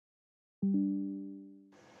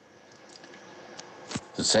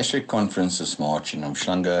The Sasreg conference this March in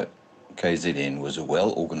Unterslak, KZN, was a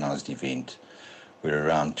well-organized event where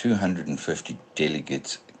around 250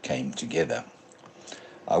 delegates came together.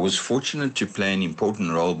 I was fortunate to play an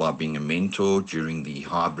important role by being a mentor during the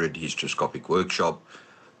hybrid hysteroscopic workshop,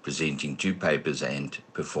 presenting 2 papers and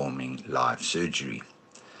performing live surgery.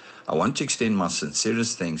 I want to extend my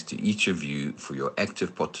sincerest thanks to each of you for your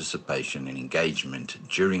active participation and engagement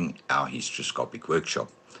during our hysteroscopic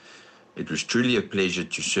workshop. It was truly a pleasure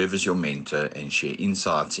to serve as your mentor and share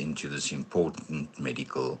insights into this important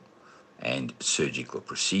medical and surgical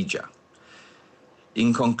procedure.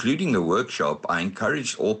 In concluding the workshop, I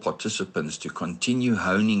encouraged all participants to continue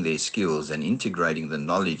honing their skills and integrating the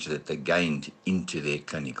knowledge that they gained into their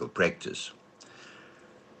clinical practice.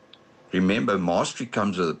 Remember, mastery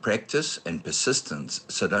comes with practice and persistence,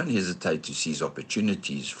 so don't hesitate to seize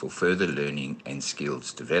opportunities for further learning and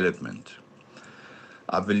skills development.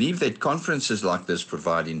 I believe that conferences like this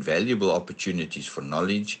provide invaluable opportunities for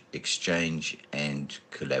knowledge, exchange, and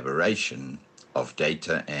collaboration of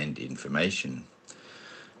data and information.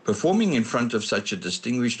 Performing in front of such a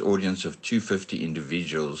distinguished audience of 250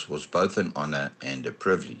 individuals was both an honor and a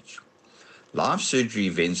privilege. Live surgery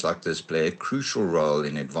events like this play a crucial role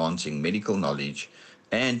in advancing medical knowledge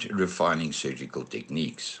and refining surgical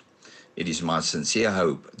techniques. It is my sincere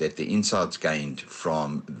hope that the insights gained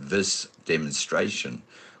from this demonstration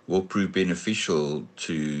will prove beneficial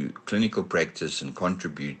to clinical practice and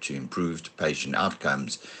contribute to improved patient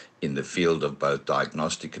outcomes in the field of both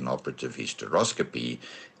diagnostic and operative hysteroscopy,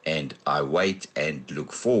 and I wait and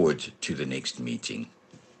look forward to the next meeting.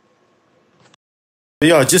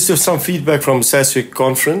 Yeah, just some feedback from Sasreg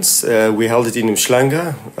conference. We held it in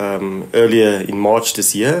Unterslak earlier in March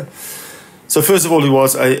this year. So first of all, it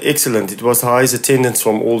was excellent. It was the highest attendance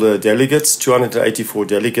from all the delegates, 284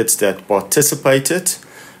 delegates that participated.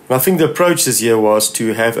 And I think the approach this year was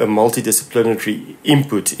to have a multidisciplinary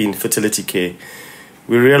input in fertility care.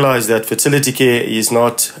 We realized that fertility care is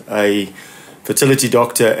not a fertility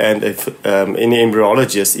doctor and any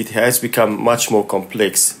embryologist. It has become much more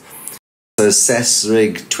complex. So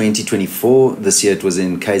Sasreg 2024, this year it was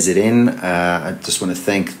in KZN. I just want to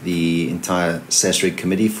thank the entire Sasreg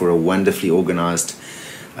committee for a wonderfully organized,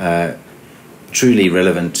 truly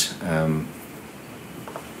relevant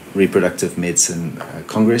reproductive medicine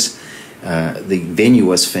congress. The venue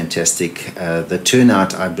was fantastic. The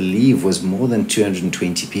turnout, I believe, was more than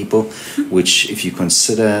 220 people, which, if you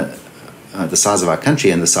consider the size of our country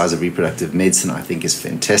and the size of reproductive medicine, I think is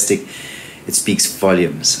fantastic. It speaks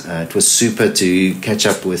volumes. It was super to catch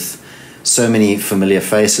up with so many familiar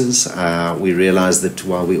faces. We realized that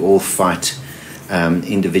while we all fight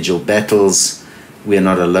individual battles, we are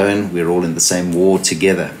not alone. We're all in the same war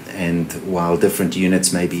together. And while different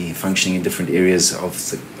units may be functioning in different areas of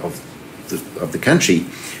the country,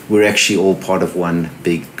 we're actually all part of one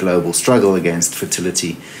big global struggle against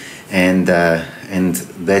fertility. And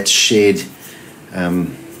that shared,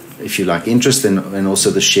 if you like, interest and also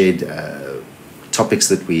the shared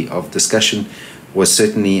topics of discussion was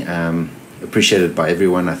certainly appreciated by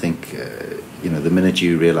everyone. I think the minute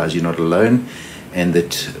you realize you're not alone, and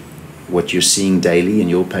that what you're seeing daily in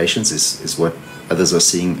your patients is what others are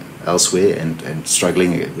seeing elsewhere and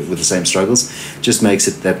struggling with the same struggles, just makes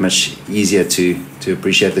it that much easier to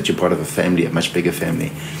appreciate that you're part of a family, a much bigger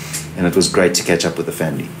family. And it was great to catch up with the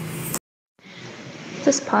family.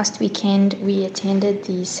 This past weekend, we attended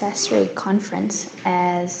the Sasreg conference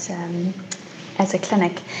as a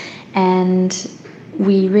clinic, and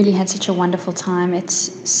we really had such a wonderful time.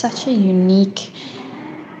 It's such a unique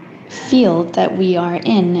field that we are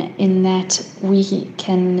in that we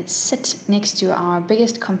can sit next to our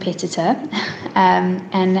biggest competitor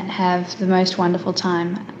and have the most wonderful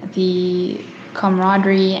time. The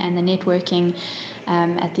camaraderie and the networking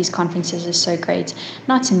at these conferences is so great,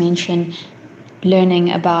 not to mention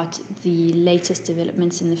learning about the latest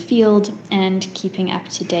developments in the field and keeping up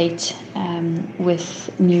to date with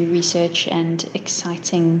new research and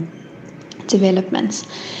exciting developments.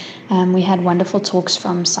 We had wonderful talks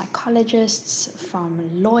from psychologists,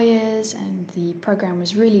 from lawyers, and the program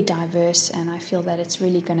was really diverse, and I feel that it's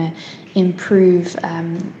really going to improve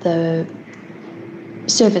the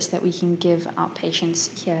service that we can give our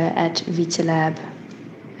patients here at Vitalab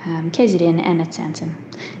KZN and at Sandton.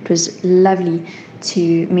 It was lovely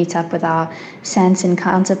to meet up with our Sandton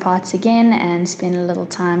counterparts again and spend a little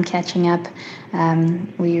time catching up.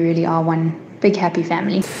 We really are one big happy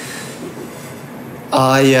family.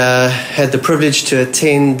 I had the privilege to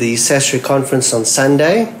attend the Sasreg conference on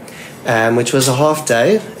Sunday, which was a half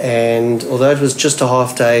day, and although it was just a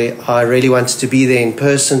half day, I really wanted to be there in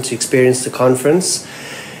person to experience the conference.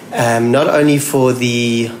 not only for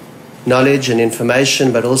the knowledge and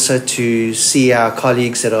information, but also to see our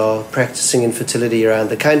colleagues that are practicing infertility around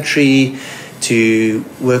the country, to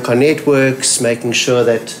work on networks, making sure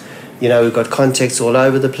that, we've got contacts all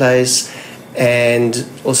over the place, and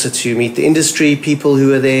also to meet the industry people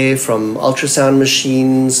who are there, from ultrasound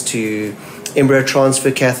machines to embryo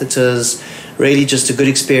transfer catheters. Really just a good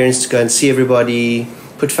experience to go and see everybody,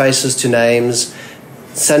 put faces to names.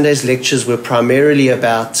 Sunday's lectures were primarily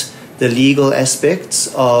about the legal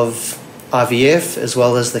aspects of IVF as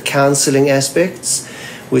well as the counselling aspects,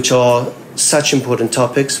 which are such important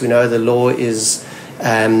topics. We know the law is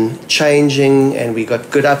changing, and we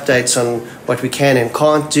got good updates on what we can and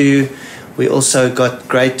can't do. We also got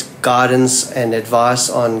great guidance and advice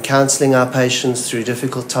on counselling our patients through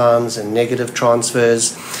difficult times and negative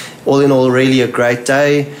transfers. All in all, really a great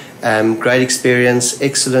day, great experience,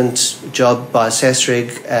 excellent job by Sasreg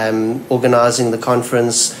organising the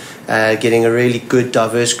conference, getting a really good,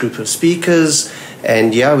 diverse group of speakers.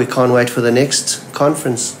 And we can't wait for the next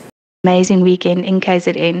conference. Amazing weekend in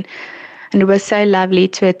KZN, and it was so lovely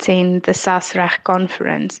to attend the Sasreg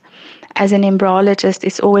conference. As an embryologist,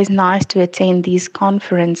 it's always nice to attend these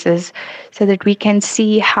conferences so that we can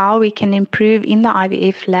see how we can improve in the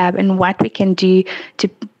IVF lab and what we can do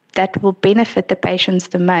that will benefit the patients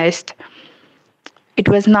the most. It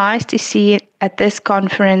was nice to see at this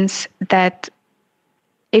conference that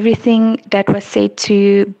everything that was said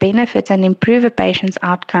to benefit and improve a patient's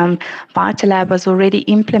outcome, Vitalab was already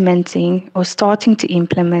implementing or starting to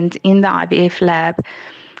implement in the IVF lab.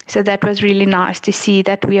 So that was really nice to see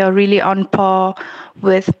that we are really on par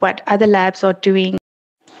with what other labs are doing.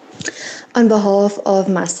 On behalf of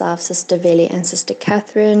myself, Sister Veli and Sister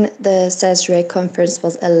Catherine, the Sasreg conference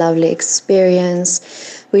was a lovely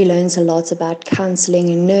experience. We learned a lot about counselling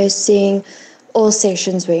and nursing. All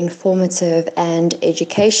sessions were informative and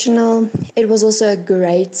educational. It was also a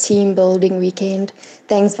great team building weekend.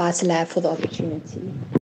 Thanks Vitalab for the opportunity.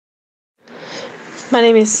 My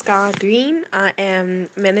name is Scar Green. I am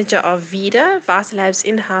manager of VIDA, Vitalab's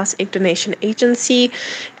in-house egg donation agency,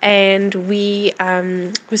 and we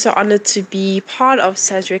were so honored to be part of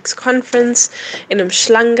Sasreg's conference in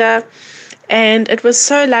Umhlanga. And it was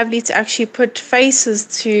so lovely to actually put faces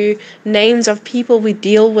to names of people we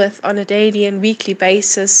deal with on a daily and weekly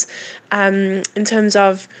basis in terms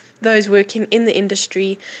of those working in the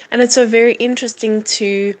industry. And it's so very interesting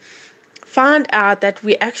to find out that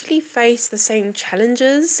we actually face the same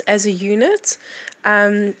challenges as a unit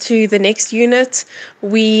to the next unit.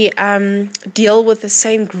 We deal with the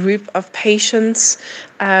same group of patients.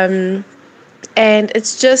 And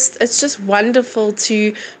it's just wonderful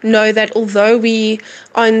to know that although we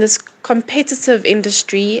are in this competitive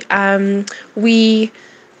industry, there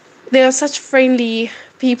are such friendly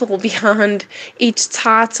people behind each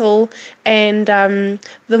title, and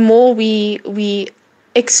the more we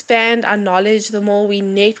expand our knowledge, the more we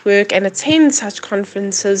network and attend such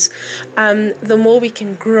conferences, the more we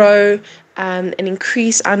can grow and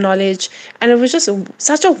increase our knowledge. And it was just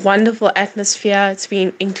such a wonderful atmosphere to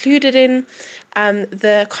be included in.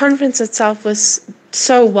 The conference itself was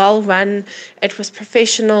so well run. It was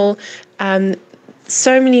professional.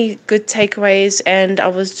 So many good takeaways, and I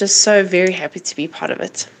was just so very happy to be part of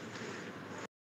it.